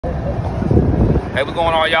Hey, what's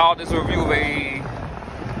going on, y'all? This is a review of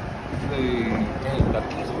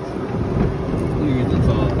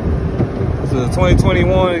This is a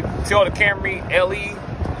 2021 Toyota Camry LE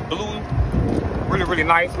blue. Really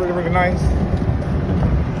nice. Really nice.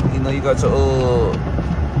 You know, you got your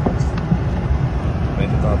you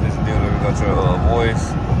got your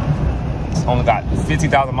voice. It's only got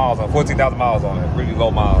 15,000 miles on 14,000 miles on it. Really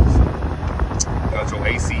low miles. You got your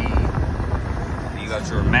AC. You got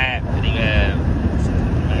your map, and you have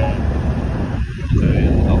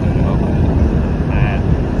map.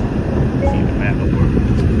 See the map over.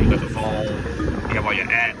 You got the phone. You have all your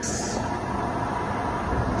apps.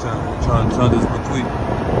 Trying to do this real quick.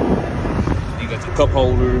 You got your cup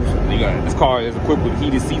holders. You got this car is equipped with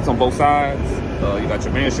heated seats on both sides. You got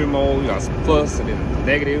your mainstream mode. You got some plus and then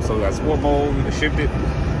negative. So you got sport mode. You can shift it.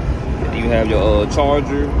 And you have your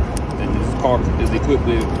charger. And this car is equipped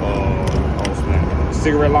with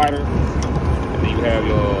cigarette lighter. And then you have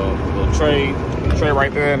your little tray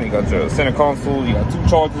right there. And you got your center console. You got two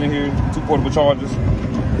chargers in here, two portable chargers.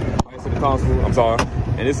 Center console. I'm sorry.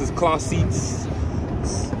 And this is cloth seats. I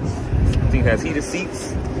think it has heated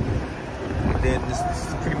seats. And then this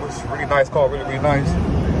is pretty much a really nice car. Really nice.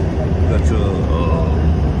 You got your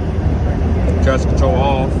traction control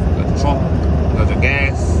off. You got your trunk. You got your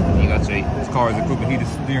gas. You got your this car is equipped with heated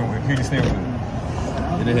steering wheel.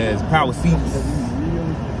 And it has power seats.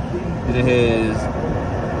 And it has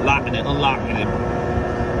lock and then unlock and then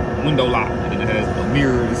window lock. And then it has a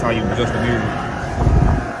mirror. This is how you adjust the mirror.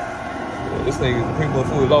 Yeah, this thing is pretty much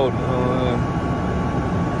fully loaded.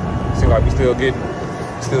 Seems like we still getting a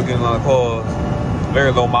lot of cars.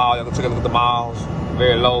 Very low mile. You can take a look at the miles.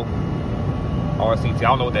 Very low. RCT. I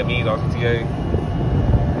don't know what that means. RCTA.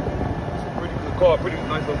 It's a pretty good car. Pretty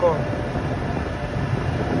nice little car. You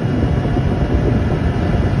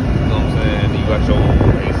know what I'm saying? You got your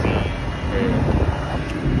AC.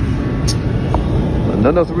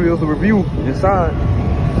 Nothing else really else to review inside.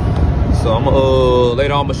 So I'm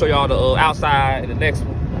later on I'm gonna show y'all the outside in the next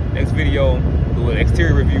video. Do an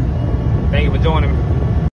exterior review. Thank you for joining me.